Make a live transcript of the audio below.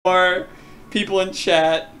people in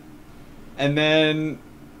chat, and then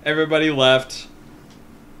everybody left.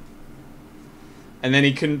 And then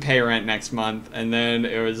he couldn't pay rent next month, and then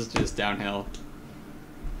it was just downhill.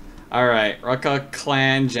 Alright,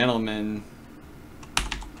 RUKAclGentleman.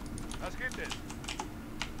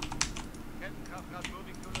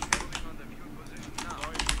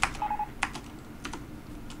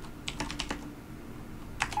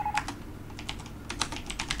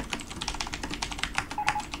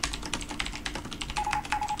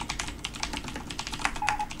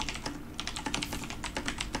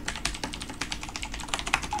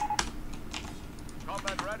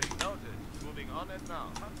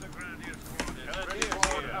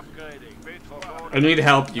 I need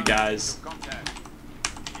help, you guys.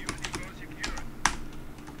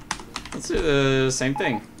 Let's do the same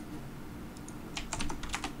thing.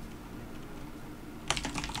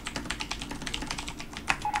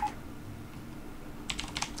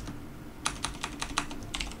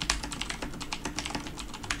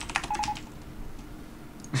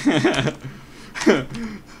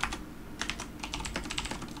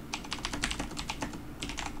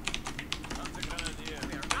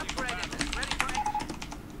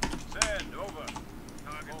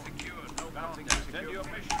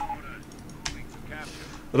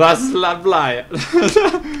 That's lovely.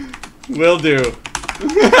 Will do.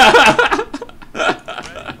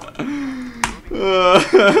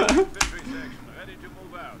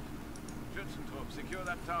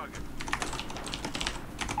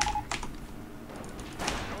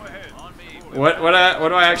 What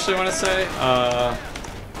do I actually want to say?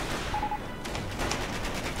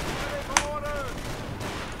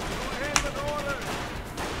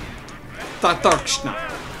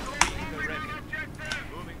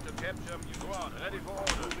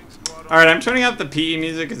 Alright, I'm turning up the PE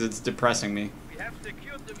music because it's depressing me.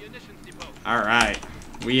 Alright.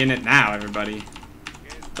 We in it now, everybody.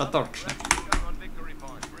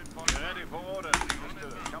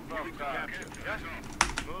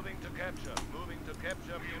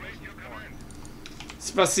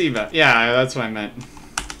 Spasiba. Yeah, that's what I meant.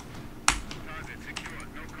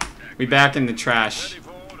 We back in the trash.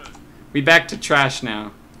 We back to trash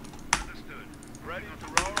now.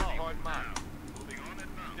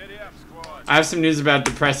 I have some news about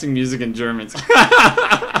depressing music in Germans.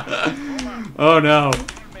 Oh no.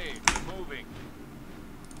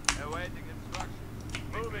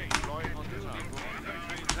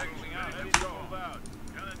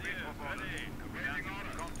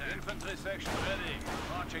 Infantry section ready.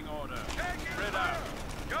 Marching order. Spread out.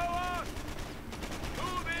 Go on.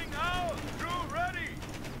 Moving out. Crew ready.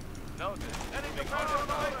 Noted. Heading to power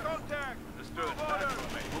contact. Understood.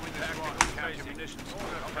 Moving tactical capture munitions.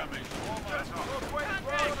 Coming.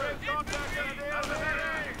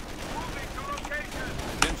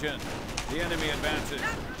 Attention. The enemy advances.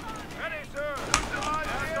 Ready, sir.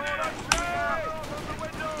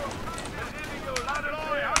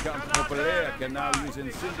 Camp Populaire can now use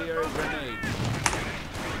incendiary grenades.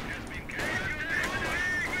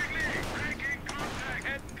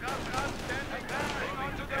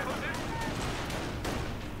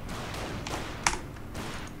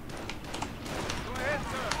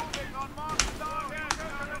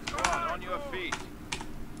 On your feet.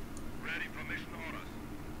 Ready for mission orders.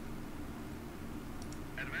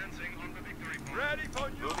 Advancing on the victory point. Ready for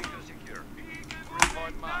you. Moving to secure.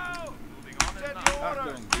 Point mark.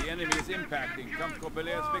 Achtung, the enemy is impacting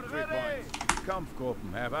Kampfgruppelaire's victory points.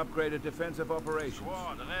 Kampfgruppen have upgraded defensive operations.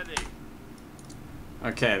 Squad ready.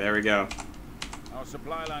 Okay, there we go. Our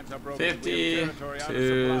supply lines are broken. 50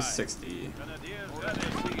 to 60.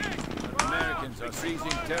 The Americans are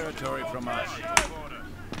seizing territory from us.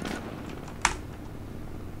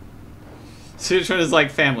 Sutron is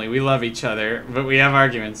like family. We love each other, but we have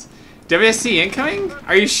arguments. WSC incoming?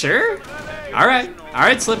 Are you sure? Alright.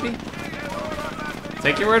 Alright, Slippy.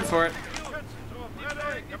 Take your word for it.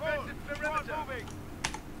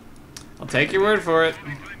 I'll take your word for it.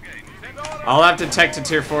 I'll have to tech to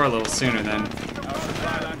tier 4 a little sooner then. Our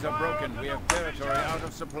supply lines are broken. We have territory out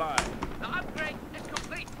of supply. The upgrade is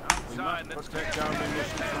complete. We must protect our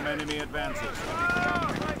munitions from enemy advances.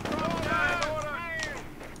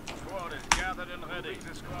 Squad is gathered and ready.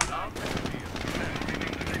 The squad out.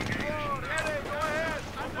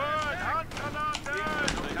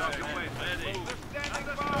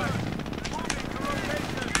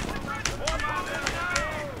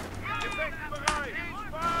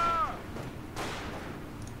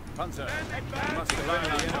 Panzer, you must rely on the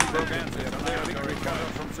enemy programs here. Territory cut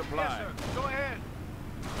off from supply. Go ahead.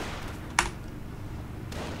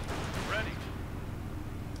 Ready.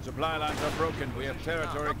 Supply lines are broken. We have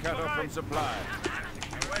territory cut off from supply.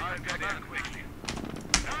 I'll get in quick.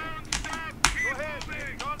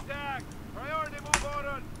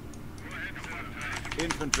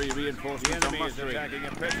 Infantry reinforcements are mustering. Attacking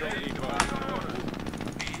a petrol depot.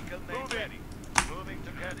 Moving. Moving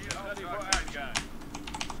to catch us. Ready for action.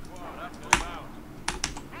 Squad, move out.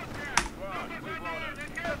 Squad, move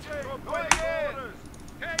orders.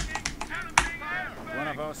 One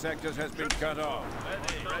of our sectors has been cut off.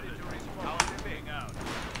 Ready to respond. Moving out.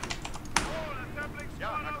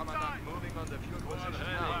 Moving on the fuel position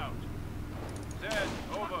now. Dead.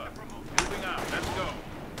 Over. Moving out. Let's go.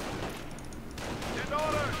 In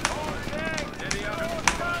order. Steady up.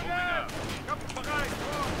 Moving out. Bereit.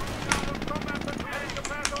 Ready to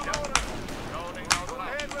pass on orders. Rolling out. Go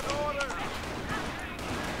ahead with orders.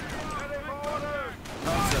 Ready for orders.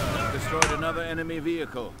 Panzer destroyed another enemy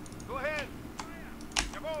vehicle. Go ahead.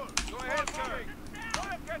 Jawohl. Go ahead, sir.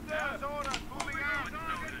 Get there. Orders. Moving out.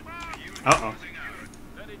 Uh-oh.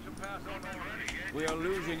 Ready to pass on orders. We are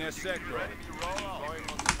losing a sector. Ready to roll off. Going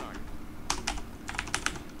on the target.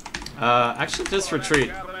 Actually, just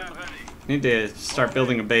retreat. Need to start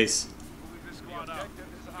building a base. Moving the squad out.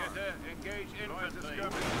 Get there. Engage infantry.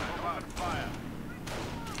 Open fire.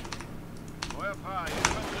 Fire fire.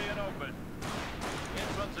 Infantry and open.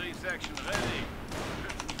 Infantry section ready.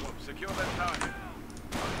 Secure that target.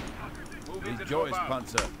 Rejoice,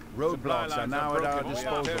 Panzer. Roadblocks are now at our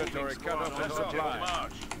disposal. Territory cut off and supply.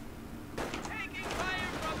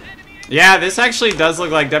 Yeah, this actually does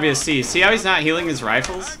look like WSC. See how he's not healing his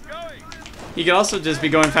rifles? He could also just be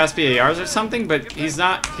going fast BARs or something, but he's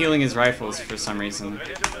not healing his rifles for some reason.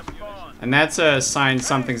 And that's a sign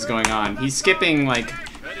something's going on. He's skipping, like,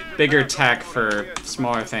 bigger tech for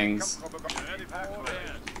smaller things.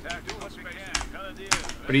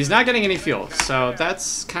 But he's not getting any fuel, so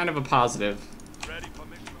that's kind of a positive.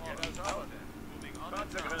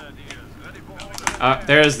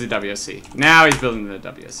 There's the WSC. Now he's building the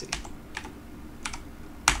WSC.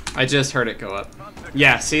 I just heard it go up.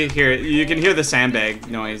 Yeah, see here, you can hear the sandbag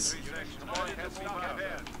noise.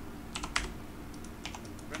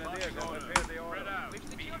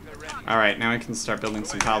 Alright, now we can start building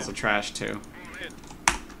some piles of trash too.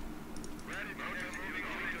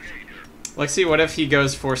 Let's see, what if he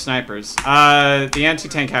goes for snipers? The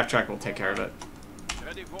anti-tank half-track will take care of it.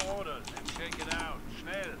 Ready for orders and shake it out.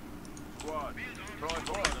 Schnell. Squad.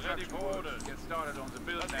 Ready for orders. Get started on the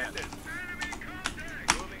build net.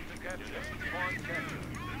 Moving to capture. Point capture.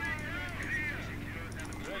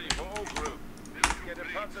 Ready for O group. Get a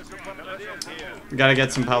Panzer support here. We gotta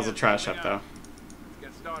get some piles of trash up though.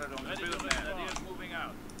 Get started on the build net. Moving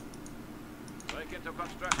out. Break into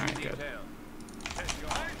construction detail.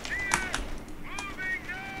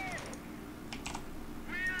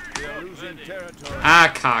 We are losing territory.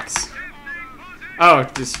 Ah, Cox. Oh,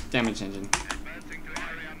 just damage engine.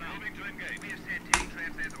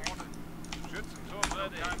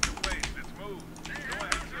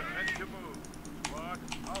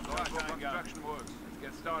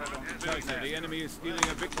 The enemy is stealing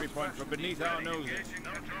a victory point from beneath our noses.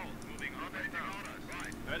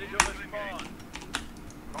 Ready to respond.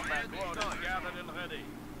 Combat squad gathered and ready.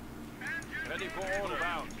 Ready for order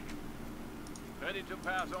out. Ready to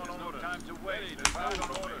pass on orders. Time to wait. To pass on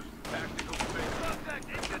orders. Tactical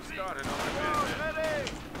space. Get started on the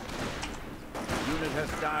business. Unit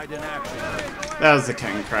has died in action. That was the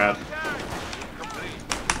king crowd. Complete.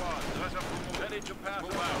 Squad, dress up for move. Ready to pass on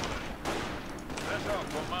orders. Dress up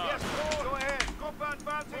for march. Yes, go ahead. Combat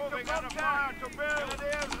advancing to contact. To build.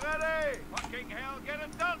 Grenadiers ready. Fucking hell, get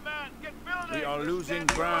it done, man. Get building. We are losing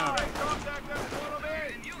ground. Contact them. Follow me.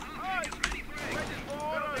 Ready for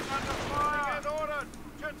orders. Under fire. Get ordered.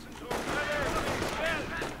 Jensen troops ready.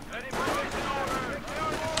 Ready for mission order. Get the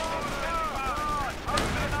order.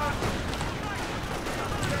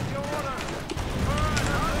 Get the order.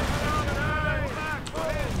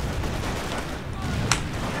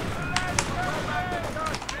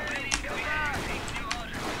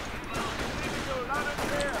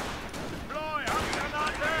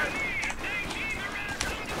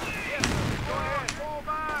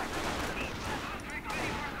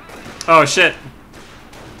 Oh shit.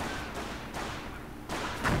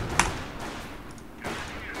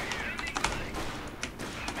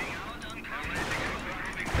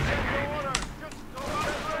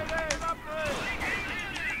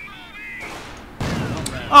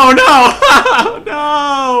 Oh no!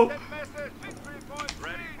 No!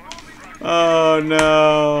 Oh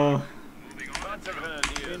no!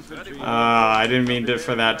 I didn't mean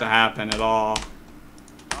for that to happen at all.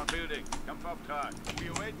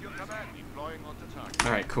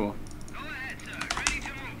 Alright, cool.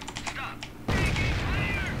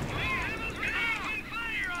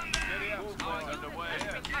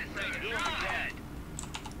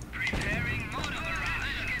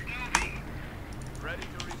 Ready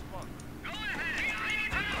to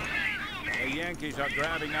Yankees are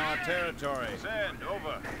grabbing our territory. Send,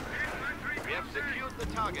 over. We have secured the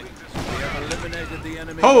target. We have eliminated the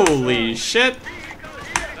enemy. Holy shit!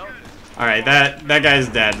 Alright, that guy's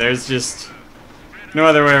dead. There's just no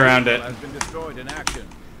other way around it. Has been destroyed in action.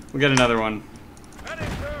 We'll get another one. Ready,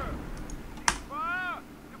 sir. Fire!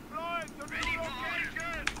 Deployed to new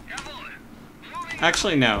location.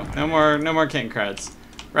 Actually, no. No more kitten creds.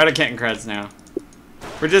 We're out of kitten creds now.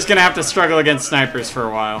 We're just gonna have to struggle against snipers for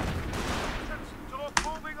a while. Stop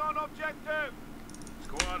moving on objective.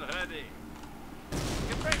 Squad ready.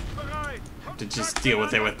 Gefechtsbereit. Have to just deal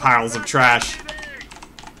with it with piles of trash.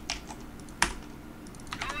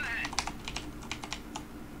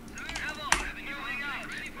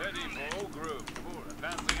 Ready for all group.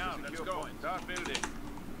 Advancing out. Let's go. Start building.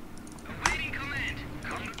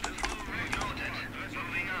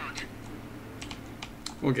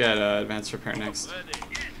 We'll get advanced repair next. Ready. Give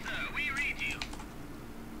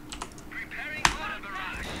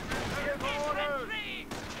orders. Ready.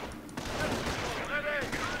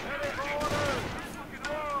 Ready for orders.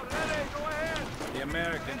 Squad ready. Go ahead. The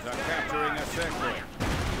Americans are capturing a sector.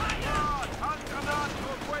 Handgranat.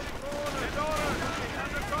 Waiting for orders. Get orders.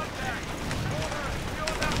 Under contact. Orders.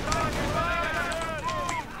 Fuel that target.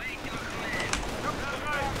 Come to the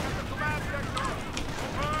right. Get the command sector.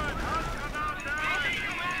 Burn. Handgranat down.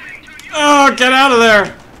 Oh, get out of there!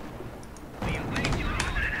 Go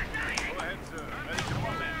ahead, sir. Ready to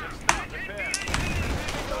comment. Let's start. Prepare.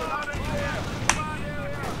 Go loud and clear. Command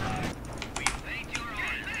area.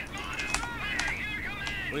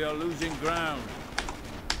 We are losing ground.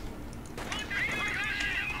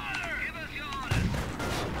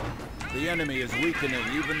 The enemy is weakening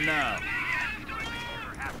even now.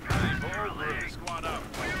 Ready for all group. Squad up.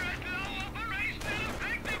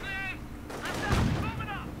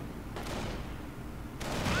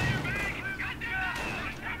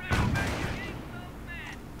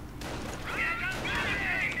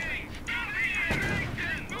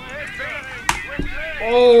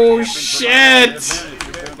 Oh shit!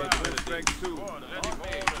 Strength 2. Ready for orders.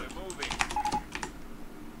 Moving.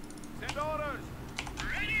 Send orders.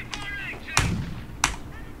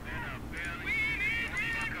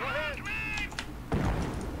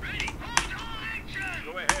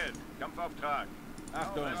 Go ahead. Kampfauftrag.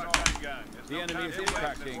 Achtung. The enemy is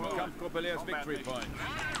impacting Kampfgruppier's victory point.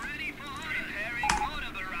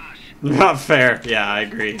 Not fair. Yeah, I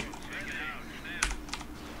agree.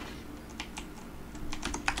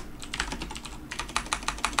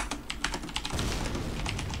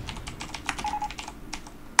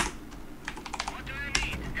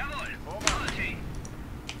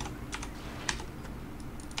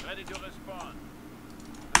 Ready to respond.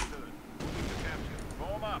 Understood. Moving to capture.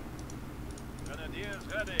 Form up. Grenadiers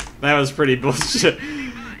ready. That was pretty bullshit.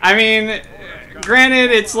 I mean,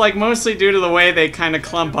 granted, it's like mostly due to the way they kind of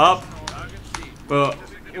clump up, Target C. but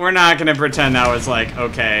we're not gonna pretend that was like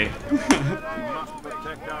okay. We must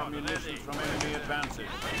protect our munitions from enemy advances.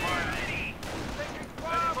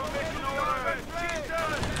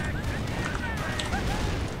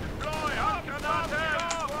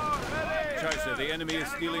 Chaser, the enemy is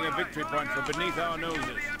stealing a victory point from beneath our noses.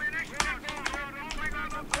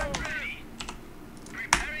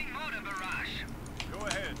 Go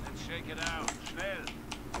ahead and shake it out. Schnell.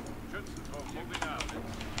 Schützentrupp moving out.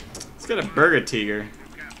 Let's get a Burger Tiger.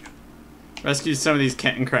 Rescue some of these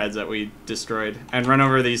kitten creds that we destroyed and run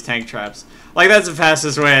over these tank traps. Like that's the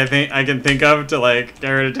fastest way I can think of to like get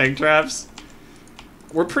rid of tank traps.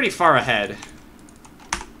 We're pretty far ahead.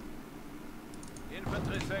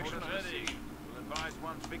 Infantry section ready. Will advise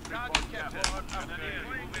once victory point captured. Grenadiers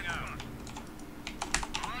moving out.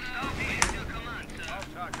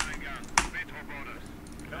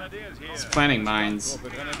 Grenadiers here. It's planting mines.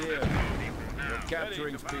 Corporate Grenadiers. Your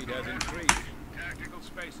capturing speed has increased. Tactical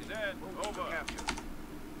space is in. Over.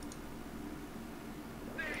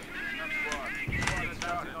 Squad is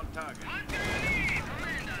starting on target.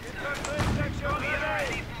 Infantry section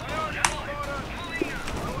ready. Orders.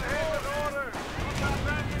 Go ahead with orders. Contact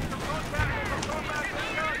landing to contact. Combat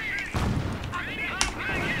section.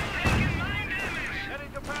 Ready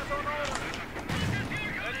to pass on orders.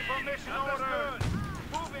 Ready for mission orders.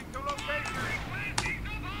 Moving to location.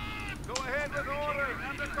 Go ahead with orders.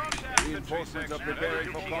 Under contact. Reinforcements are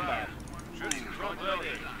preparing for combat. Schützentrupp ready.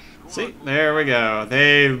 See, there we go.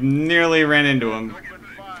 They nearly ran into him. Open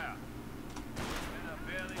fire.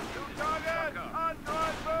 New target.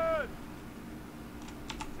 On-drive bird.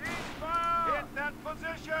 Cease fire. Hit that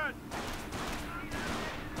position.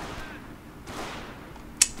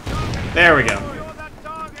 There we go. You're that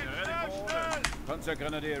target. Schnell, schnell. Panzer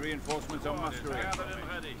Grenadier reinforcements are mustering. Gathered and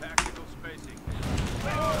ready. Tactical spacing.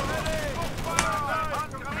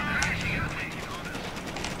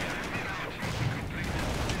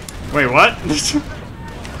 Wait, what?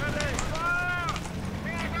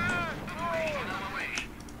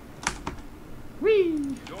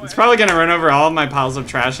 Whee! It's probably gonna run over all of my piles of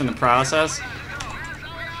trash in the process.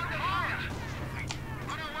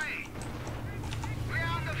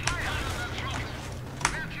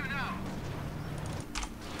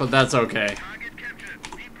 But that's okay.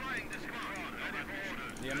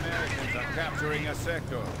 The Americans are capturing a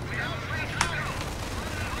sector.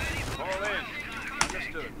 Fall in.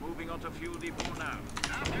 Understood. Moving on to fuel depot now.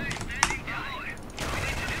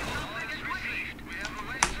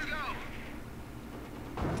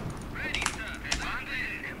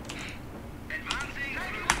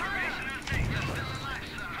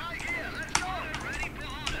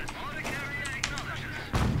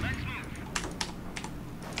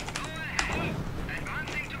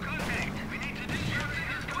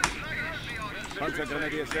 Panzer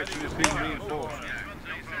Grenadier section is being reinforced.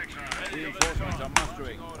 Reinforcements are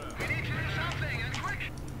mustering.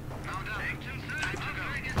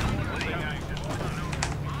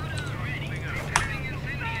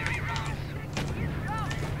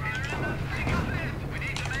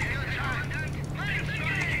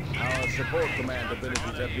 Our support command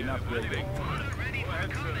abilities have been upgraded.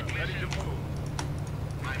 Ready to move.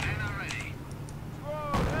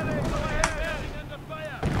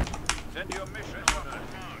 Send your mission order.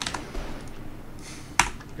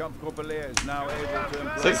 Kampfgruppe Leer is now able to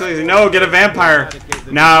embrace... 660, no, get a vampire.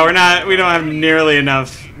 No, we're not. We don't have nearly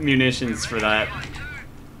enough munitions for that.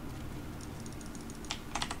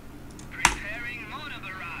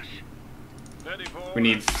 We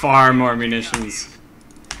need far more munitions.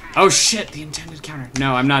 Oh shit, the intended counter.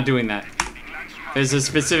 No, I'm not doing that. There's a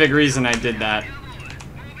specific reason I did that.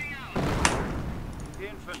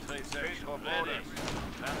 Infantry section of orders.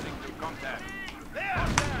 Lancing to contact.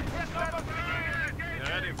 You're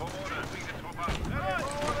ready for orders.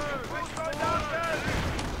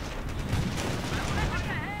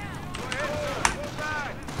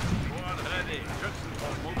 Squad ready.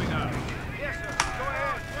 Schützenfront moving out. Yes, sir. Go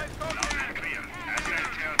ahead.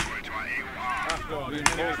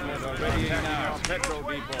 Reinforcements are ready now. Petrol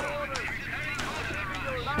depot.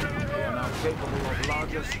 They are now capable of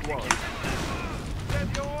larger squads.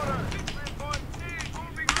 Send your orders.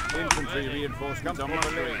 Infantry reinforcements are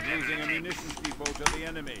mustering, losing a munitions depot to the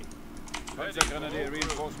enemy. Panzer Grenadier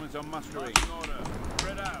reinforcements are mustering. Order.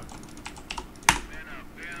 Spread out.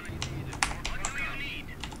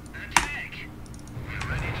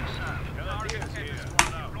 Grenadiers here.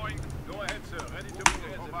 Go ahead, sir. Ready to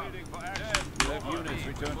move. Waiting for action. You have units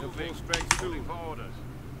return to full strength soon. For orders.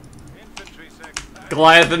 Infantry section.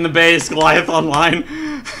 Goliath in the base, Goliath online.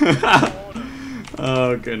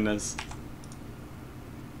 Oh goodness.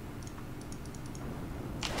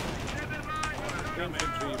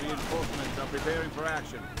 Infantry reinforcements are preparing for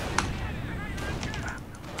action.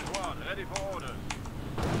 Squad ready for orders.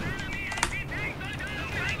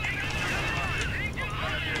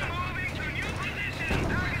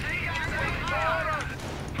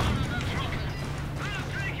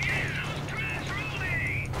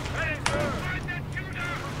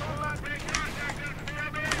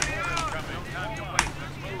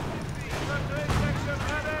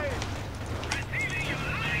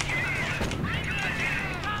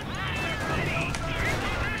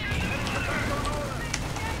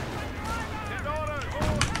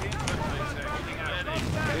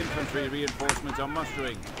 Infantry reinforcements are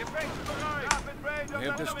mustering. They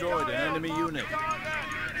have destroyed an enemy unit.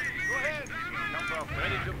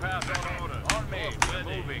 Ready to pass on orders. On me. We're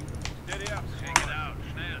moving. Steady up. Check it out.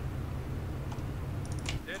 Schnell.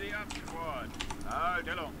 Steady up, squad.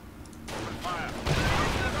 Stellung. Open fire.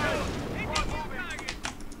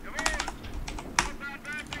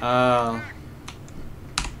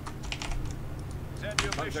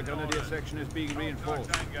 Panzer Grenadier section is being reinforced.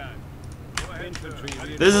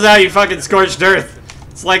 Infantry This is how you fucking scorched earth.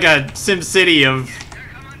 It's like a Sim City of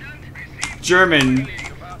German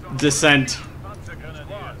descent. Panzer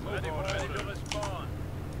Grenadiers ready to respond.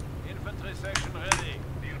 Infantry section ready.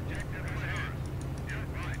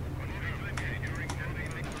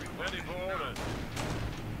 Ready for orders.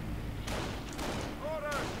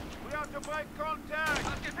 Orders! We have to break contact!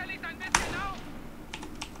 Gefälligst ein bisschen auf!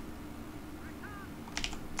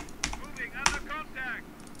 Moving under contact!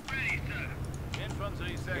 Ready, sir.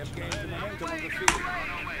 Infantry section gained ready. momentum on the field.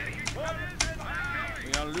 What is it?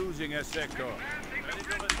 We are losing a sector. Ready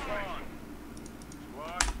to respond.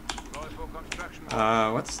 Squad, deploy for construction.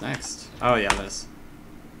 What's next? Oh yeah, this.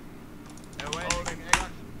 Awaiting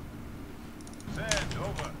action. Send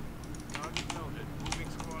over. Target noted. Moving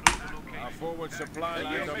Forward supply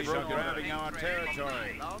lines are grabbing our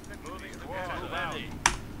territory. Moving towards ready.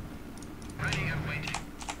 Ready and waiting.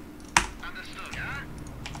 Understood, huh?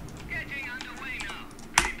 Getting underway now.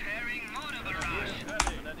 Preparing motor barrage.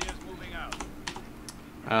 Ready. Grenadiers moving out.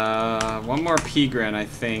 One more P-Gren, I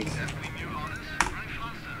think. New orders. Run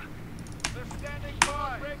faster. They're standing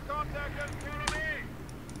by. Break contact and follow me.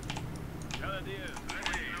 Grenadiers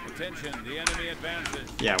ready. Attention, the enemy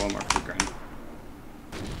advances. Yeah, one more P-Gren.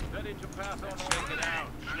 Ready to pass on. Check it out.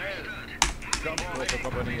 Kampfgruppe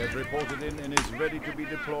Company has reported in and is ready to be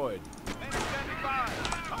deployed. Men standing by.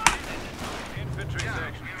 Infantry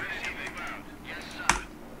section. Yes, sir.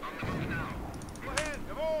 On the move now. Go ahead.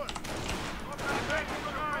 Come on.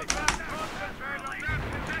 Concentrate on that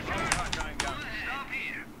position. Stop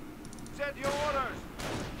here. Set your orders.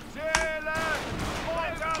 Sailors.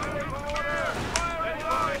 Point down to the order. Ready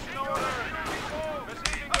for mission order.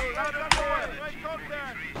 Receiving you. Right underway. Right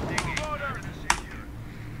contact. Order.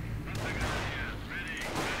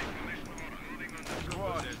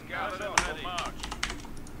 Squad is gathered up for march.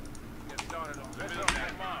 Get started on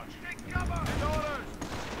civilian march. Take cover. Get orders.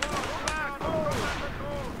 Go back. Go back.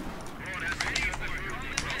 Go.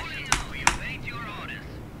 Rolling now. You await your orders.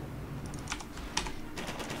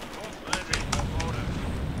 Ready for orders.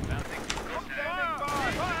 Standing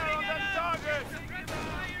by. Fire on that target.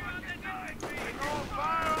 All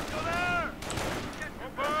fire onto there. Go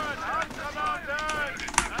burn. Handgranaten.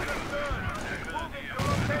 Understood. Moving to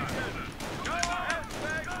location. Go ahead.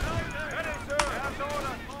 Ready, sir. Has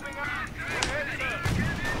orders. Moving out. Ahead, sir.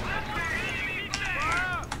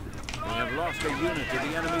 Fire. We have lost a unit to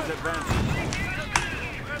the enemy's advances.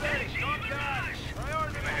 Ready. Contact.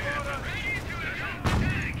 Priority orders.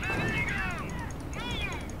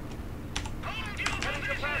 Ready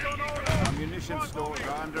to pass on orders. Ammunition stores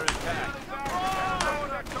are under attack.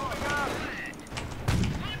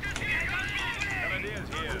 Grenadiers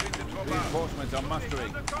here. Reinforcements are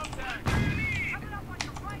mustering. Go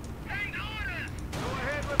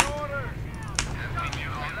ahead with orders.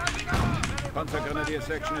 Panzer Grenadier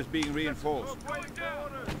section is being reinforced.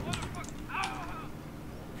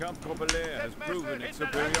 Kampfgruppe Lehr has proven its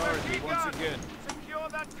superiority once again. Secure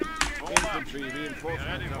that target. Infantry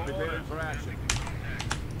reinforcements are preparing for action.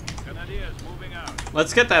 Grenadiers moving out.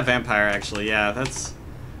 Let's get that vampire, actually. Yeah, that's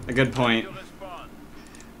a good point. You'll respond.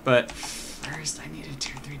 But first, I need a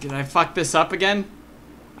tier 3. Did I fuck this up again?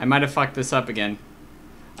 I might have fucked this up again.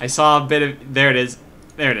 I saw a bit of... There it is.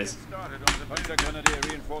 There it is. Started on the Panzer Grenadier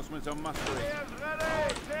reinforcements are mustering.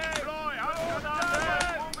 ready. Deploy.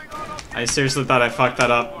 Moving on up. I seriously thought I fucked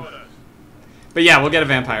that up. Orders. But yeah, we'll get a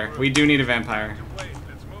vampire. We do need a vampire. Wait,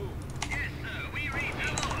 let's move. Yes, sir. We read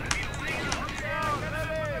the orders. You await orders.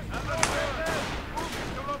 Moving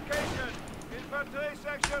to location. Infantry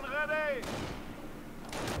section ready.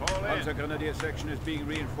 Fall in. Panzer Grenadier section is being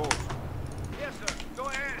reinforced. Yes, sir. Go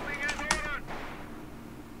ahead. We got orders.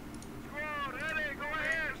 Squad ready. Go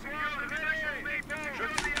ahead. Squad ready.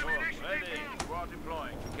 Ready. Squad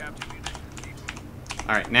deploying. Captain munitions.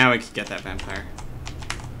 Alright, now we can get that vampire.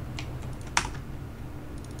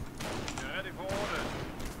 You're ready for orders.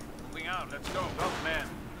 Moving out. Let's go. Top men.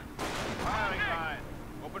 Firing line.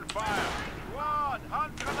 Open fire. Squad.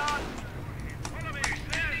 Handgranat. Follow me.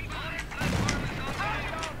 Standing by.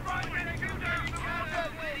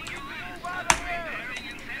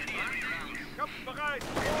 Kampfbereit.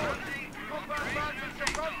 Kampfadvances to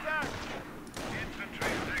contact.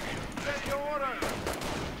 Infantry section. Set your orders.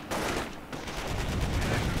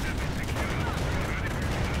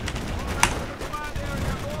 Command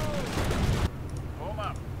area, move. Form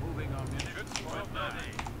up. Moving on munitions. Point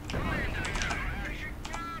ready.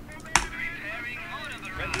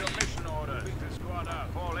 Get your mission order. Moving the squad out.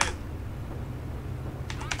 Fall in.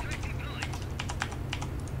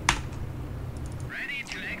 Ready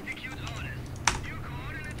to execute orders. New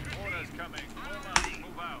coordinates Orders received. coming. Form up.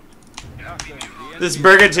 Move out. After the This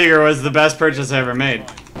Burger Tiger was the best purchase I ever made.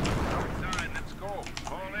 Outside. Let's go.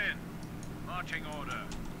 Fall in. Marching order.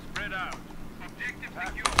 Spread out. Objective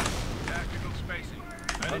secure. Tactical spacing.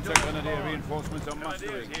 Ready to Panzer Grenadier respond. reinforcements are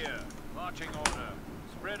Grenadiers mustering. here. Marching order.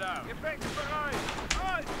 Spread out. Effectbereit.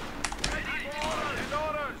 Right. Ready for orders. In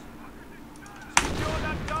orders. Secure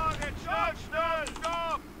that target. Stop. Stop.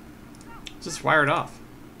 Stop. Just wire it off.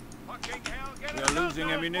 Fucking hell. Get We it are up. losing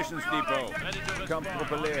ammunition depot. Ready to respond.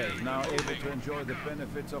 Kampfgruppe Lehr is now able to enjoy the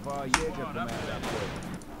benefits of our Jäger command upgrade.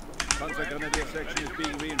 Panzer Grenadier section is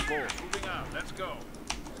being reinforced. Moving out. Let's go.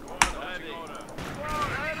 Squad ready.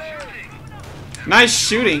 Squad ready. Nice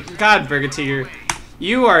shooting. God, Burger Tiger.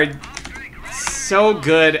 You are so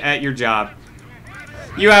good at your job.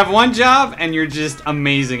 You have one job, and you're just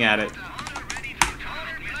amazing at it.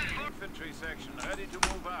 Infantry section.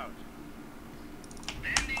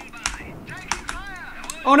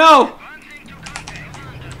 Oh no! Advancing to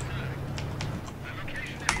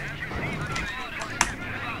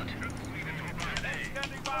contact.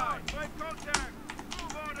 Standing by. Straight contact.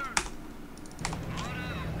 Move orders. Order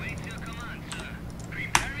awaits your command, sir.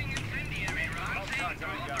 Preparing incendiary rounds in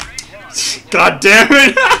cooperation. God damn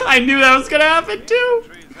it! I knew that was gonna happen too!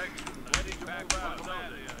 Ready to move out.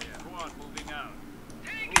 Squad moving out.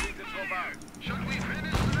 Moving to swap out. Should we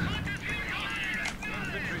finish?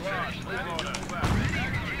 Infantry squad, move order. Move out.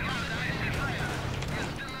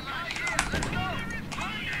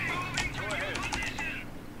 Go ahead.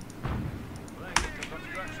 Blanket to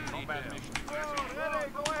construction combat mission.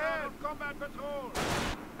 Ready, go ahead. Combat patrol.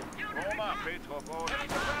 Form up, Petrov. Orders.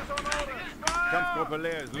 Pass on orders.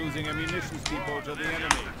 Kampfgruppe is losing a munitions depot to the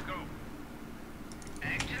enemy.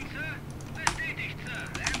 Action, sir. Bestätigt, sir.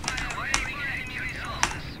 Empire waving enemy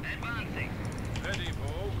resources. Advancing. Ready for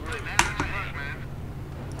all groups.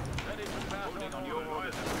 Ready to pass on your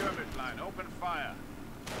orders. Skirmish line. Open fire.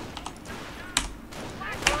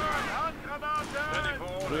 Ready for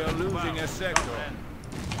orders. We are losing a sector.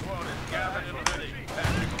 Squad is gathered and ready.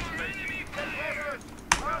 Tactical space.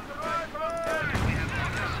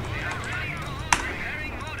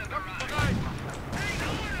 Preparing order barrage.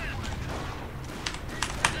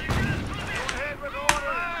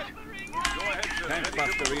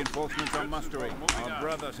 Tankbuster reinforcements are mustering. Our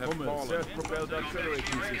brothers have fallen. Self-propelled artillery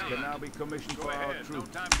pieces can now be commissioned Go for our ahead. No troops.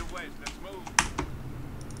 time to waste. Let's move.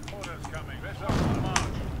 Orders coming. Press up on march.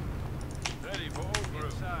 Ready for all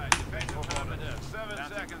groups. Inside. Defensive perimeter. 7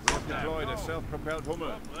 seconds. We have deployed a self-propelled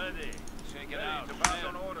Hummer. Ready. Shake it out. To pass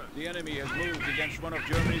on orders. The enemy has moved against one of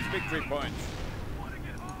Germany's victory points.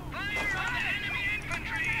 Fire on the enemy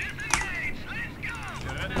infantry. Disengage. Let's go.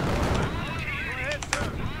 You ready for orders? Go ahead, sir.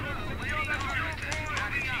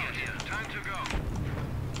 Time to go.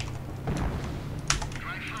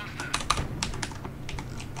 Drive faster.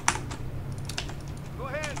 Go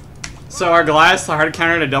ahead. So are Goliaths the hard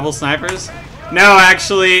counter to double snipers? No,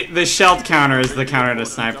 actually, the shelled counter is the counter to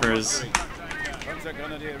snipers.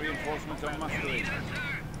 Panzergrenadier reinforcements are mustering.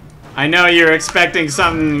 I know you're expecting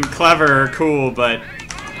something clever or cool, but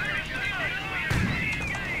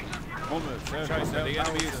Hummers, Chaser, the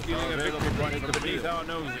enemy is stealing a victory point from beneath our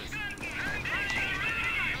noses.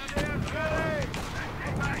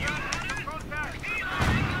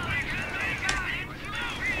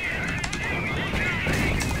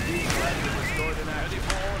 Ready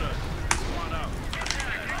for orders. One out.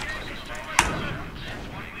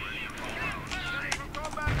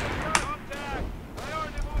 Combat contact.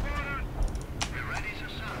 Priority move orders. We're ready to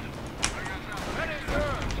serve. Ready,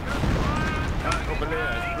 sir. Kampfgruppe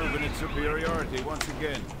has proven its superiority once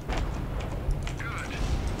again.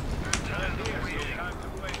 Time to wait.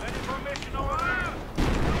 Ready for mission order.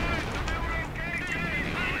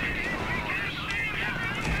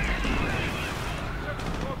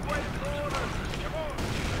 Waiting for orders. Come on.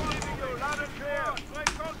 Receiving you. Loud and clear.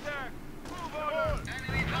 Straight contact. Move orders.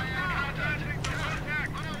 Enemy fire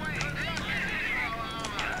contact. On our way.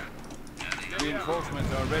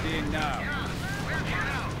 Reinforcements are readying now.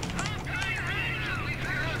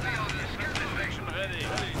 Section ready.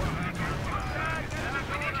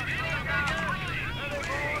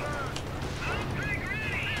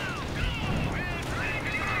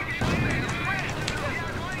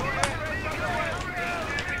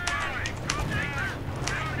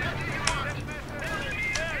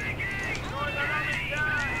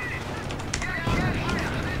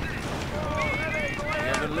 We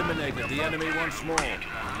have eliminated the enemy once more. The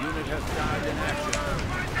unit has died in action.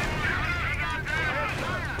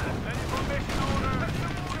 Ready for mission order.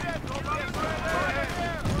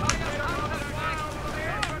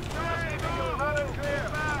 Loud and clear.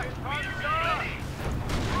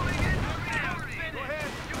 Go ahead.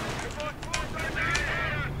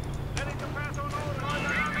 Ready to pass on orders.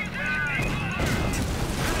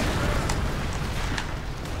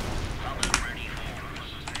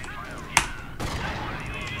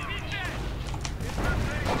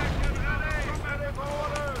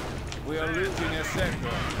 We are losing a sector.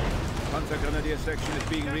 Panzergrenadier section is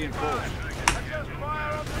being reinforced. Just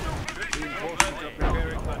fire on the new Reinforcements are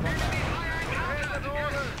preparing for combat. Heads and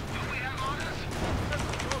orders.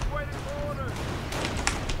 Just waiting for orders.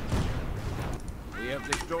 We have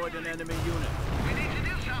destroyed an enemy unit. We need to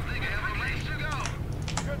do something. I have a ways to go.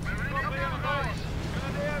 Good copy and noise.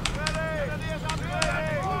 Grenadiers ready. Grenadiers up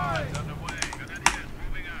ready. Underway. Grenadiers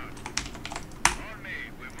moving out. On me.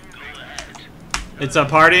 We're moving ahead. it's a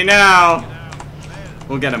party now.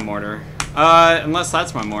 We'll get a mortar. Unless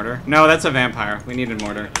that's my mortar. No, that's a vampire. We need a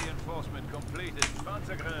mortar. Reinforcement completed.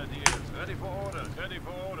 Panzergrenadiers ready for orders. Ready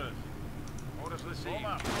for orders. Orders received. Form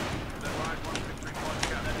up. Advise one victory point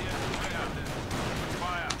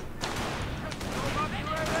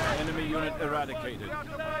unit eradicated.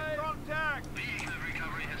 Contact! Vehicle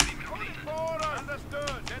recovery has been completed.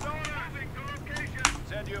 Understood. Send moving to location.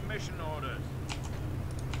 Send your mission orders.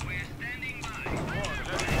 We're standing by. Unit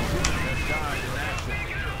died in action.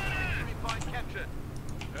 Find captured.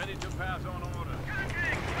 Ready to pass on order.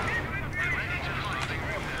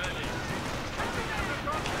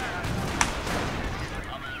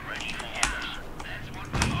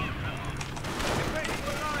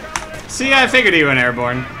 See, I figured he went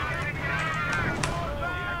airborne.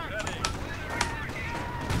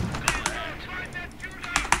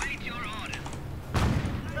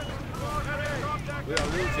 We are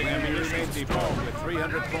losing ammunition depot with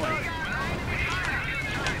 300 points.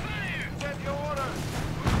 Send your orders.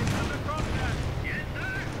 Under contact. Yes,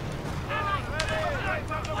 sir.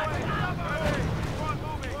 Ready.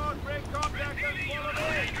 Moving. Break contact and follow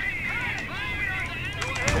me.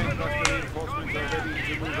 Tank cluster reinforcements are ready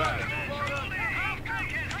to move out.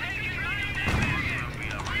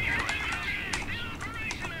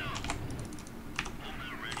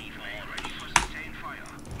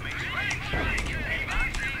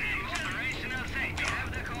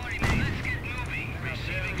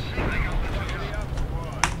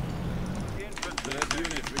 That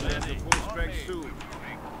unit returns to full strength soon.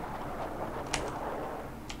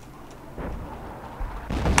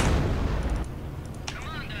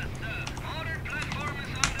 Commander, sir. Ordered platform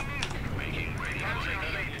is on the move. Making ready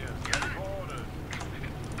for orders.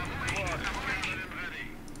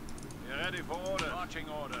 You're ready for orders. Marching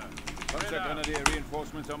order. Panzer Grenadier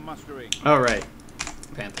reinforcements are mustering. Oh, right.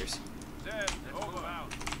 Panthers. Send. Over.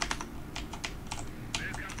 Out.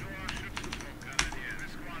 Welcome to our ship support, Grenadier.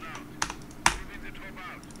 This squad out. Moving the top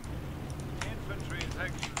out. Infantry in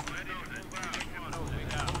section. Ready to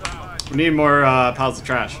move out. We need more piles of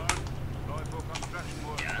trash. Deploy for construction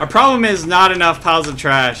work. Our problem is not enough piles of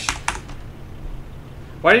trash.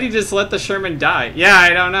 Why did he just let the Sherman die? Yeah, I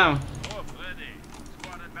don't know. Orb ready.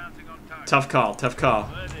 Squad advancing on target. Tough call, tough call.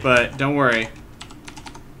 But don't worry.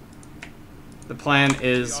 The plan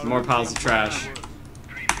is more piles of trash.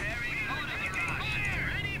 Preparing order barrage.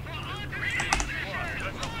 Ready for order.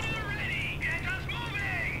 Ready. Get us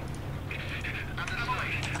moving.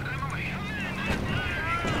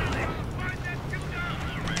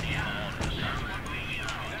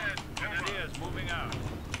 Grenadiers moving out.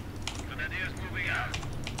 Grenadiers moving out.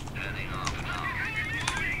 Heading off now.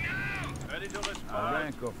 Ready to respond. A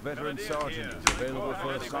rank of veteran Grenadier sergeant here. is available for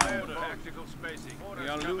Ready assignment. order. Tactical spacing. We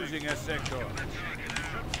are losing a sector.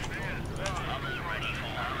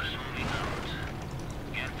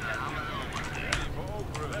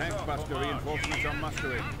 Tank buster reinforcements are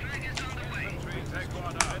mustering. Infantry in section.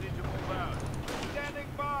 Ready to move out. Standing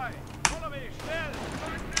by. Follow me. Schnell.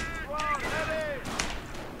 Squad ready.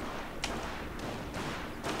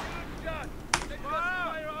 Shot.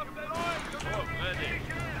 Fire off the line. Orb ready.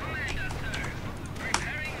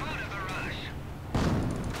 Preparing order barrage.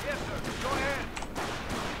 Yes, sir. Go ahead.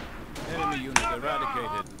 Enemy unit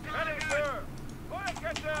eradicated. Ready, sir.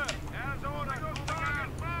 Feuerkette. As ordered. Order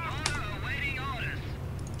awaiting orders.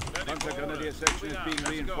 Panzer Grenadier section is being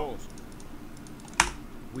reinforced.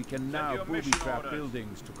 We can now your booby mission trap orders.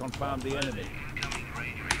 buildings to confound the enemy.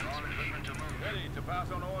 Ready to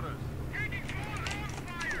pass on orders.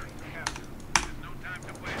 Captain, there's no time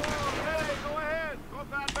to waste. Ready, go ahead.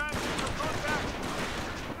 Combat advancing to contact.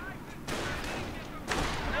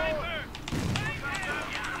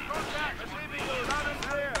 Contact. Receiving you loud and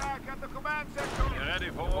clear. Back at the command sector. You're ready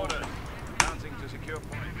for orders. Advancing to secure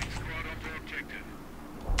point. Squad up to objective.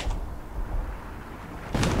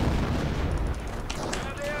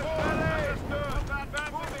 Grenadiers ready. Combat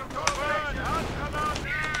advancing to contact. Hunt command.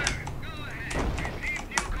 Receive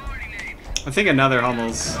new coordinates. I think another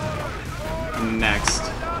Hummel's next.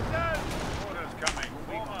 Orders coming.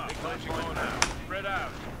 Form up. Declenching order. Spread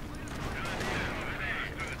out.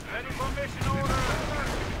 Ready for mission order.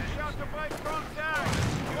 Shout to break contact.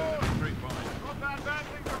 Hold. 3 points. Combat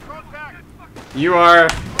advancing to contact. You are,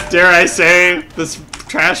 dare I say, this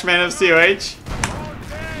trash man of COH?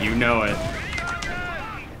 You know it.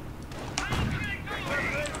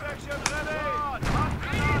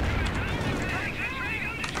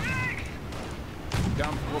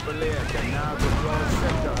 Kampfgruppe Leer can now deploy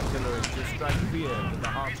sector artillery to strike fear into the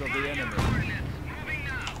hearts of the enemy.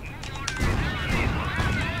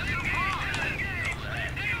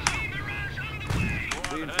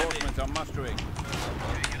 Reinforcements are mustering.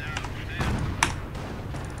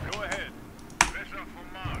 Go ahead. Press up for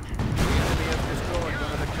march. The enemy has destroyed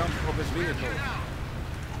one of the Kampfgruppe's vehicles.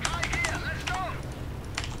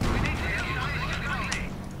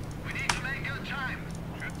 We need to make good time.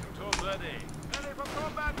 Schützentrupp ready. Ready for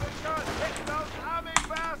combat mission. Hit those army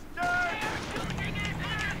bastards.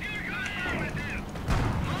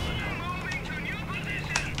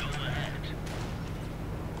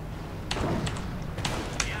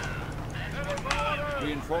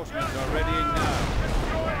 Reinforcements are readying now.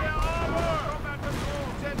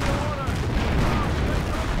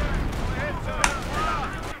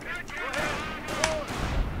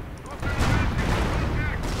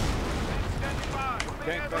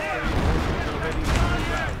 Tank battery reinforcements are ready to move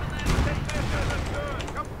out.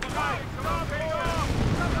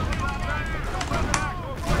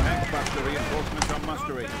 Tank battery reinforcements are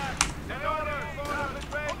mustering.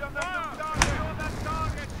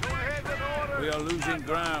 We are losing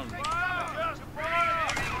ground.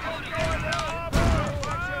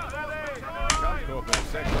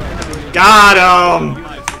 Got him!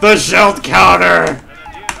 The shield counter!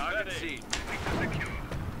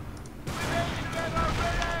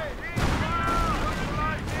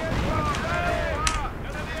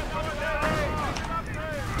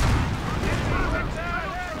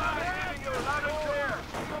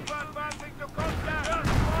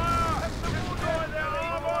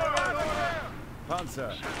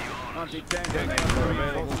 Panzer. Anti-tank grenades are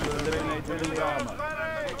available to eliminate enemy armor.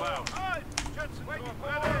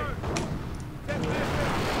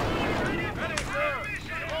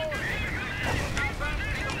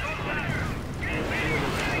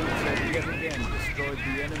 Yet again destroyed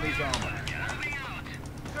the enemy's armor.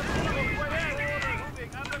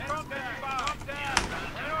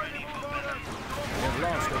 We have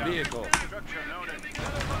lost a vehicle.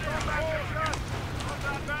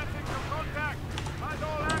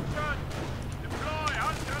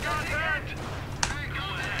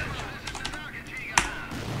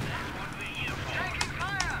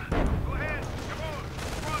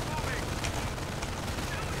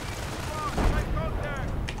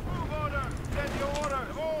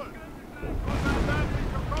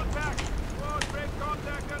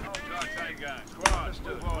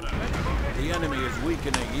 The enemy is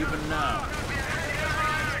weakening even now.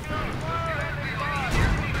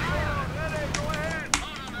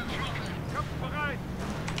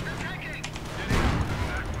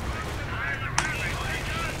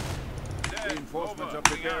 Reinforcements are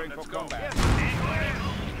preparing for combat.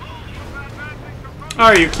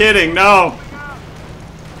 Are you kidding? No! The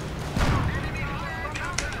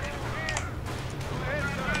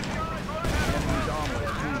enemy's armor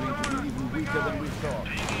is proving to be even weaker than we thought.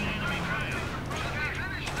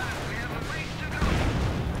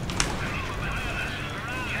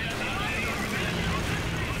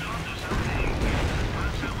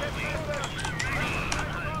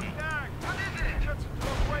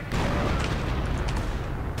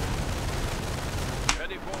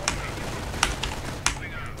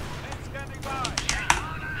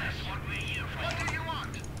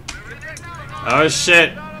 Oh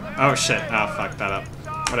shit! Oh shit. Oh, fuck that up.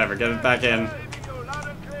 Whatever, get it back in.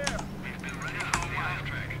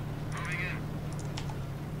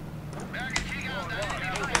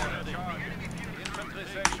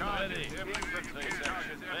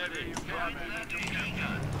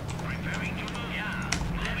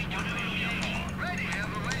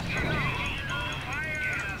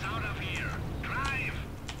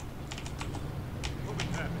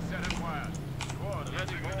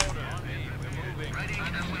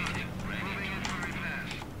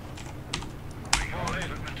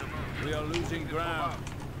 We are losing ground.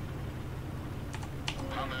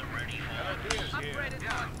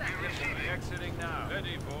 Exiting now.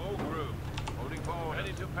 Ready for all group. Holding forward.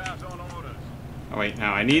 Ready to pass on orders. Oh wait,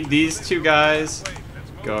 now I need these two guys.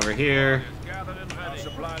 Go over here. Gathered and Our ready.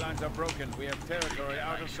 supply lines are broken. We have territory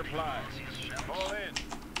out of supplies. Fall in.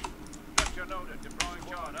 Structure noted. Deploying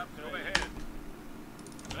charge. Up to ahead.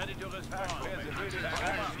 Ready to respond.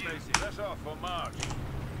 Press off for march.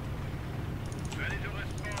 Ready to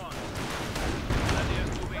respond. Ready and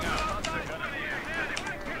moving out.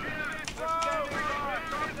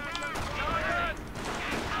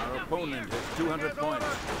 Our opponent has 200 points.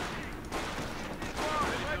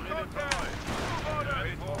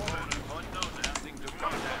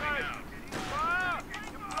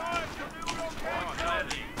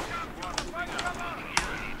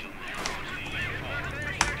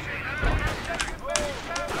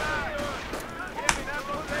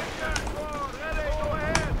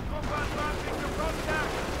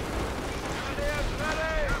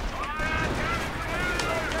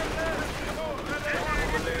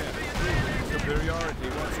 Superiority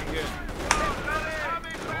once again.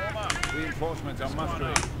 Reinforcements are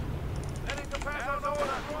mustering. Ready to pass on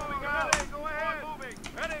order. Moving out. Go ahead. Moving.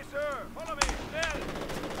 Ready, sir. Follow me. Still.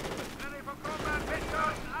 Ready for combat. Mission.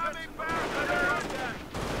 Coming back. Ready for contact.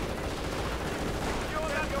 Secure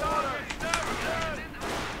that order. Stand.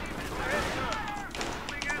 Go ahead, sir.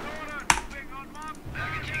 Moving in order. Moving on mark.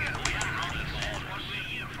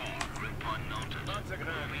 Panzer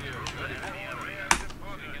grenadier. Ready for order.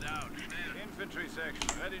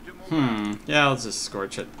 section ready to move out. Yeah, let's just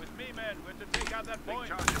scorch it. With me, men, we're to take out that point.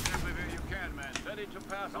 Charges everywhere you can, man. Ready to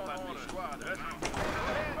pass on orders. Squad. Ready.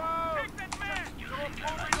 Take that man!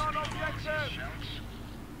 Moving on objective.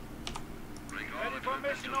 Ready for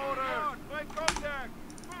mission order. Break contact.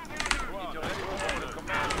 Squad, ready for order.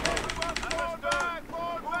 Command. Fall back.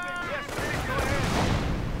 Fall back. Yes, please, go ahead.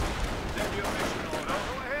 Send your mission order.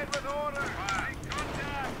 Go ahead with order. Break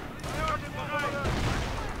contact. Urgent order.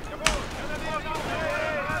 Come on.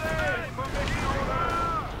 Ready for mission order.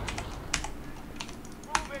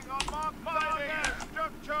 Moving on mark target.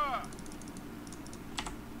 Structure.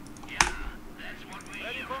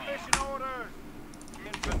 Ready for mission orders.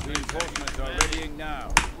 Reinforcements are readying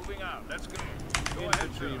now. Moving out. Let's go. Go ahead,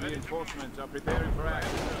 sir. Infantry reinforcements are preparing for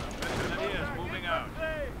action. Engineers moving out.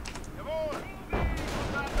 Come on.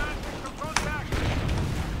 Contact.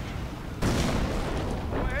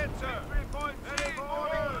 Go ahead, sir. 3 points. Ready for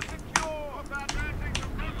order. Secure.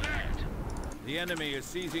 Contact. The enemy is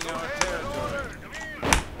seizing our territory. Go ahead.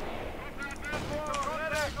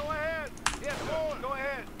 Yes, go ahead. Yes, go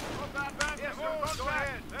ahead. Ready for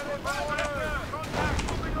order. Contact.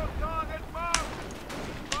 Moving on target. Fire.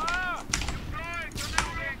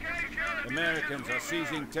 Americans are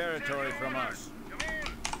seizing territory from us.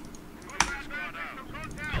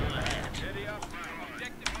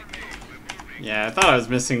 Yeah, I thought I was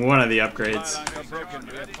missing one of the Supply upgrades. lines are broken.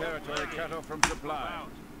 We have territory cut off from supply.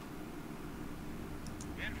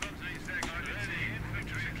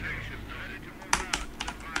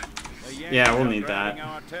 The Yankees Yeah, we'll are need grabbing that.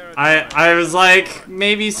 our territory. I was like,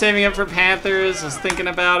 maybe saving up for Panthers, was thinking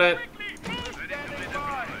about it.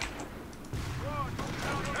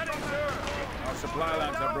 Our supply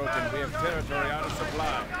lines are broken. We have territory out of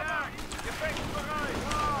supply.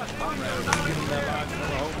 Comrades are giving their lives for the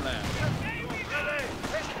homeland.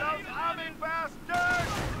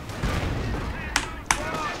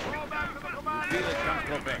 We feel it,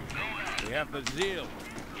 Councilman. We have the zeal.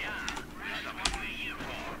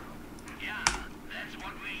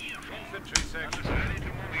 Infantry section ready to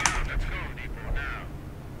move out. Let's go.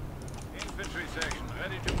 Infantry section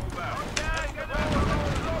ready to move out.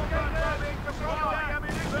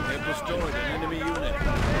 They've destroyed an enemy unit.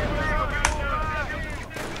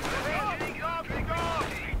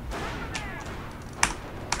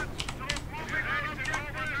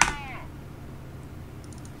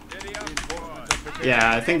 Reinforcements are prepared.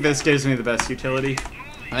 Yeah, I think this gives me the best utility.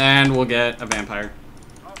 And we'll get a vampire.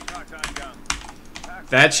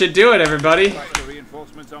 That should do it, everybody. The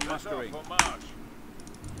reinforcements are mustering. For march.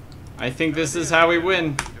 I think this is how we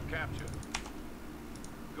win. To capture.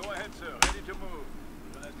 Go ahead, sir. Ready to move.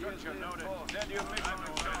 Structure noted. Send your mission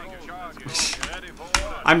order. Charge. Ready for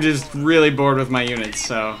order. I'm just really bored with my units,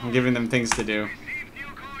 so I'm giving them things to do.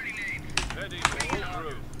 Ready for all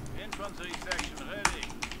through. Infantry section ready.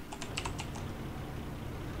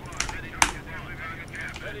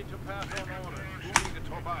 Ready to pass on order. Moving to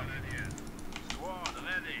top out. Squad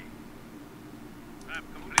ready. Map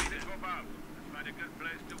completed. Top out. Let's find a good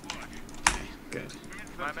place to watch. Good.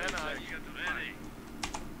 My men are ready.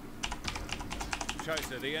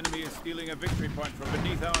 Scheiße, the enemy is stealing a victory point from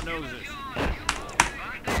beneath our noses.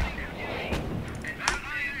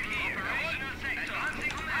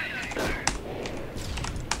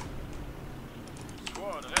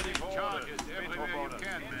 Squad ready for charges everywhere you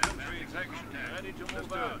can. Infantry section ready to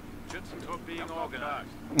move out. Schützentrupp being organized.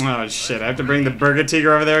 Oh shit, I have to bring the Burger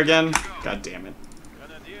Tiger over there again? God damn it.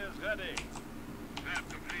 Grenadiers ready. Map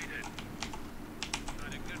completed.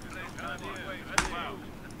 Find a good place. Grenadiers ready.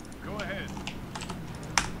 Go ahead.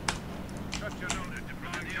 Structure loaded.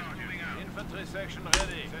 Deploying charges. Moving out. Infantry section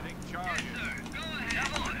ready. Setting charges.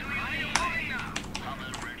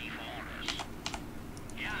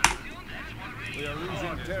 We are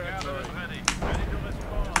losing territory. Ready. Ready to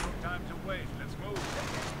respond. No time to waste. Let's move.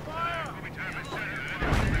 Fire!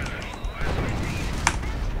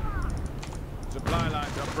 Supply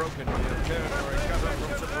lines are broken. We have territory cut off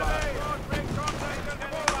from supply.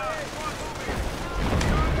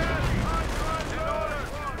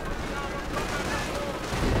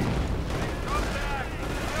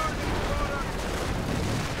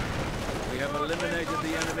 We have eliminated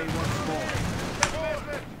the enemy once more.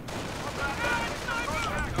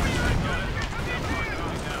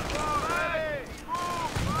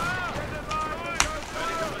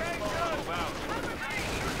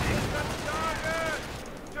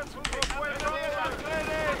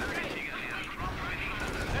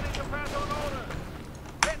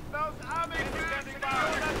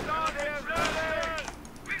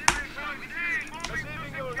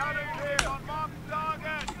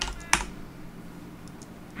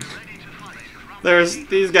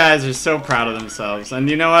 These guys are so proud of themselves, and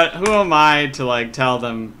you know what? Who am I to like tell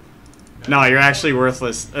them, no, you're actually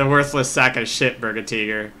worthless, a worthless sack of shit,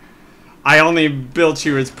 Burger. I only built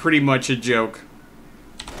you as pretty much a joke.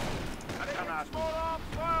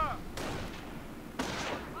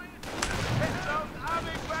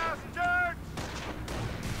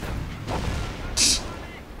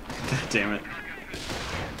 God damn it.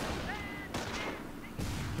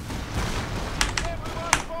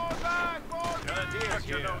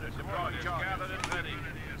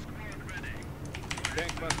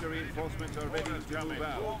 Tankbuster reinforcements are ready to move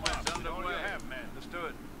out.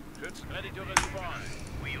 Understood. Troops ready to respond.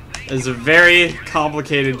 It's a very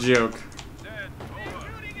complicated joke.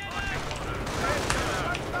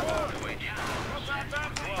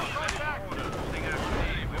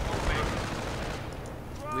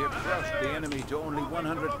 We have crushed the enemy to only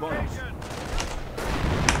 100 points.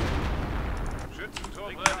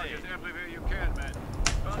 Everywhere you can, man.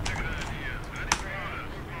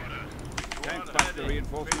 Tankbuster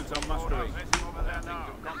reinforcements are mustering.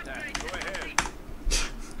 Go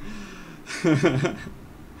ahead.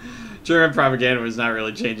 German propaganda was not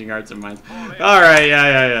really changing hearts and minds. Alright,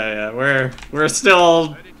 yeah. We're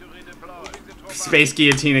still space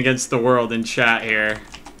guillotine against the world in chat here.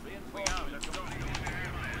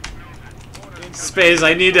 Space,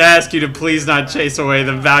 I need to ask you to please not chase away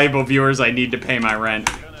the valuable viewers I need to pay my rent.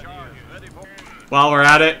 While we're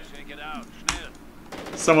at it,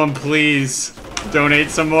 someone please donate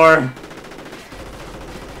some more.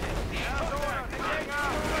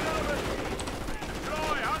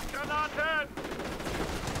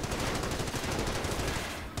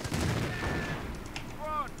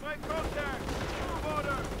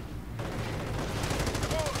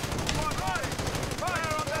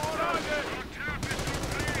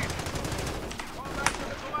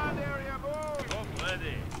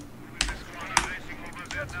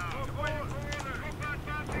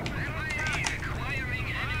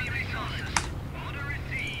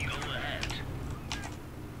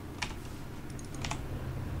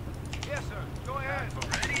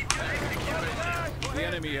 The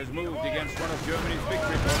enemy has moved against one of Germany's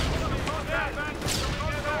victory points.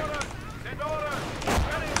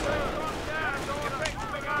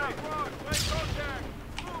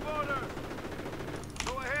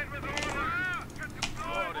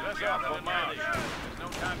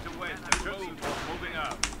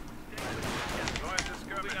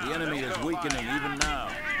 The enemy is weakening even now.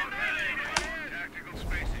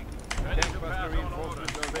 Tankbuster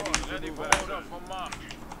reinforcements are ready to move out.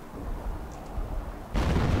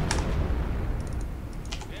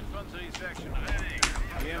 Infantry section.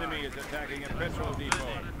 The enemy is attacking a petrol depot.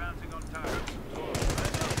 Advancing on target.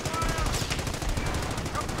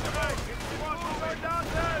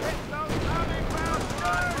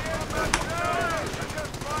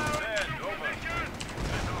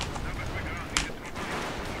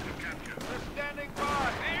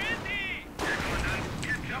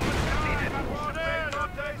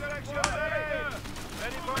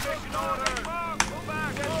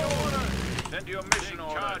 Send your mission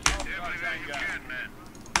order.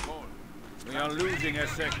 We are losing a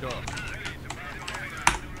sector.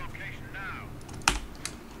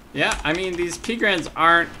 Yeah, I mean, these P-Grants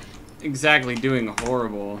aren't exactly doing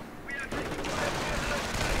horrible.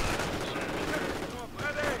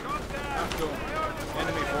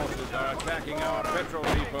 Enemy forces are attacking our petrol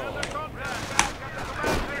depot.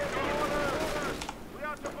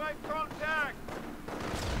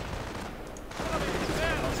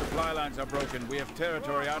 Our supply lines are broken. We have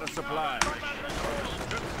territory out of supply.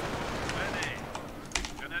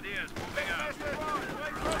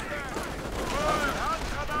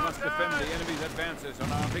 We must defend the enemy's advances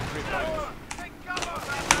on our victory points.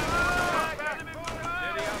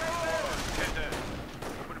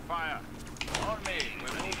 Open fire. On me.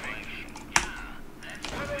 We're moving.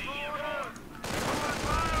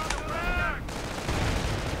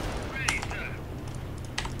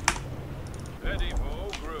 Ready for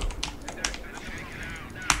all group.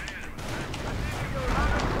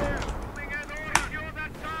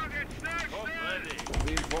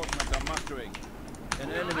 Reinforcements are mustering. An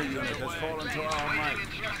enemy unit has fallen to our might.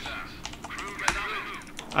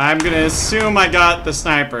 I'm gonna assume I got the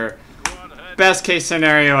sniper. Best case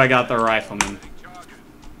scenario, I got the rifleman.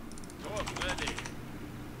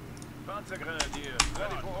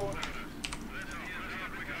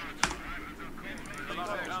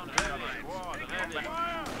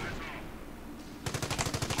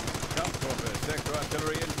 Sector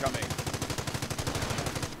artillery incoming.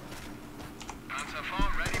 Panzer IV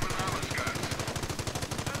ready with our skirts.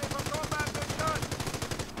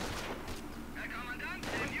 Herr Kommandant,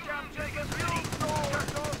 den Jungen,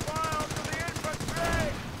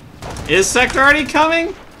 Is Sector already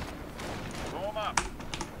coming? Form up.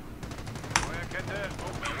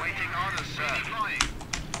 Awaiting orders, sir. Deploying.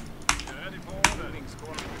 Ready for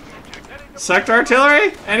order. Sector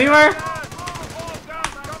artillery? Anywhere?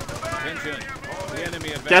 Attention. The enemy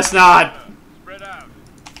advance. Guess not. Spread out.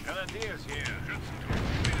 Grenadiers here.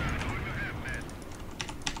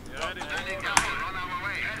 You ready for Letting order? go. On our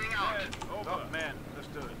way. Heading out. Over. Men,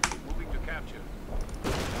 understood. Moving to capture.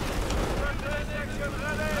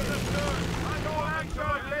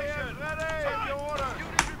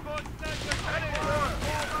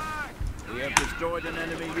 We have destroyed an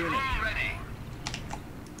enemy unit. Ready.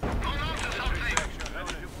 Hold on to something.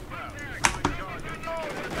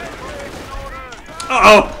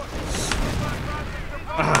 Uh-oh.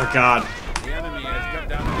 Oh, God. The enemy has cut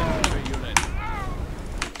down an infantry unit.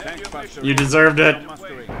 Tank buster. You deserved it.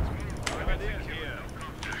 Mustering. Grenadiers here.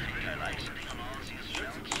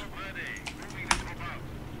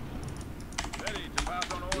 Ready to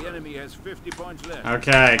pass on The order. enemy has 50 points left.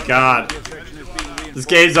 Okay, God. This section is being This reinforced.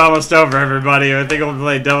 game's almost over, everybody. I think we'll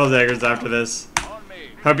play Devil Daggers after this. On me.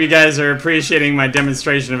 Hope you guys are appreciating my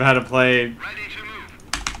demonstration of how to play Ready to move.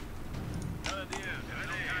 Grenadiers.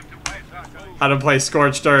 Ready. how to play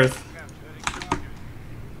Scorched Earth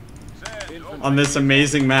Infantry on this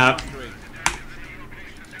amazing map. mustering.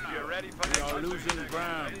 You're ready for We the are losing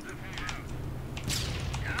ground.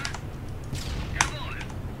 Jawohl.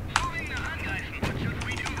 Moving the Angreifen. What should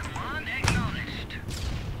we do? Command acknowledged.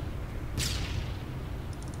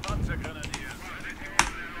 Panzer Grenadiers.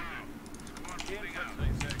 Infantry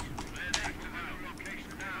section.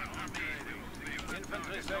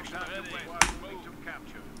 Infantry section ready. Move to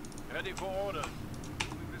capture. Ready for orders.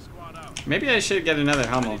 Moving the squad out. Maybe I should get another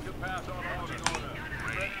Hummel. To pass on order.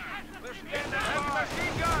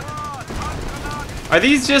 Are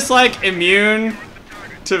these just like immune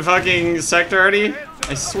to fucking Sector already?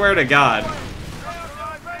 I swear to God. Squad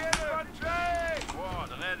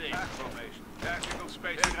ready. Formation. Tactical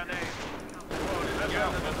space grenade. Squad is ready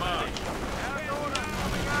for march.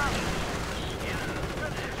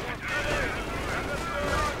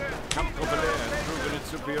 Camp Coppelia has proven its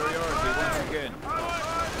superiority once again.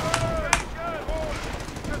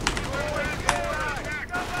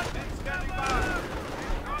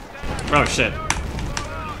 Oh shit.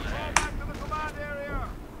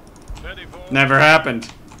 Ready for order. Never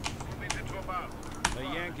happened. Moving the troop out. The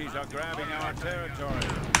Yankees are grabbing our territory.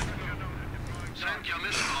 Send your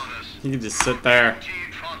mission orders. You can just sit there.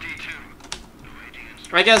 G42.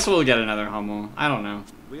 I guess we'll get another Hummel. I don't know.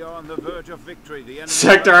 We are on the verge of victory. The enemy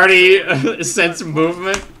Sector already sense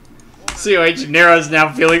movement. COH Nero is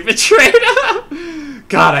now feeling betrayed.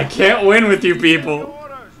 God, I can't win with you people.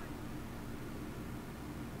 Orders.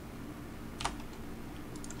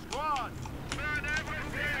 Squad.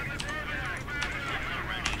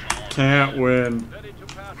 Can't win. Ready to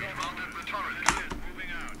pass on. Mounted the turret.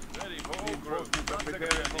 Moving out. Ready for all Reinforcements are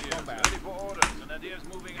preparing for combat. Ready for orders. Grenadiers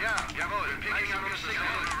moving Yeah, out. jawohl. Picking up your signal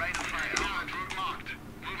on the right of fire. Route marked.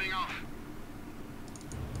 Moving off.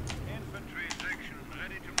 Infantry section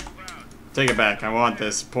ready to move out. Take it back. I want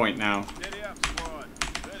this point now. Steady up, squad.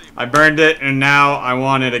 Ready. I burned it, and now I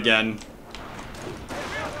want it again.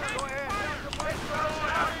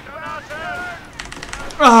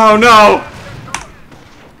 Oh no!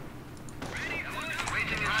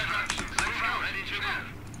 Waiting instructions. Section ready to move.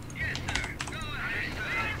 Yes, sir. Go ahead.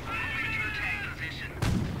 Moving to attack position.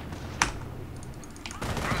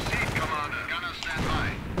 Proceed, Commander. Gunner stand by.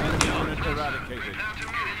 Enemy unit eradicated. Now to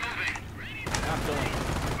move. After all,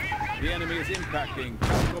 the enemy is impacting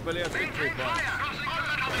Camp Coppelia's victory point. Crossing the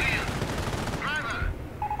battlefield. Driver.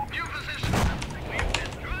 New position. We've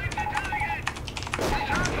destroyed the target.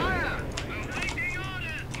 Return fire. Awaiting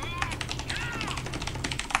orders. Move now.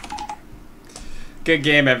 Good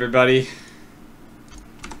game, everybody.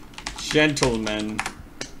 Gentlemen.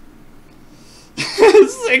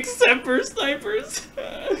 6 Semper snipers.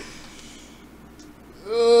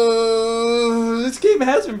 This game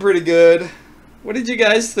has been pretty good. What did you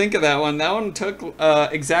guys think of that one? That one took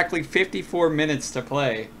exactly 54 minutes to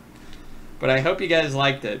play. But I hope you guys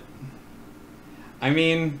liked it. I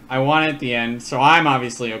mean, I won at the end, so I'm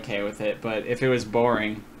obviously okay with it. But if it was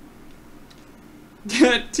boring...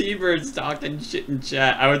 T-Bird's talking shit in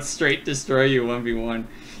chat. I would straight destroy you 1v1.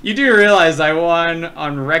 You do realize I won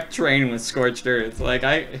on Wreck Train with Scorched Earth. Like,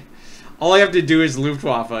 all I have to do is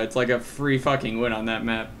Luftwaffe. It's like a free fucking win on that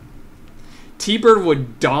map. T-Bird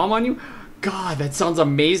would dom on you? God, that sounds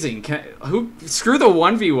amazing. Screw the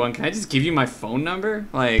 1v1. Can I just give you my phone number?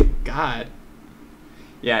 Like, God.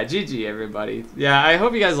 Yeah, GG, everybody. Yeah, I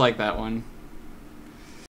hope you guys like that one.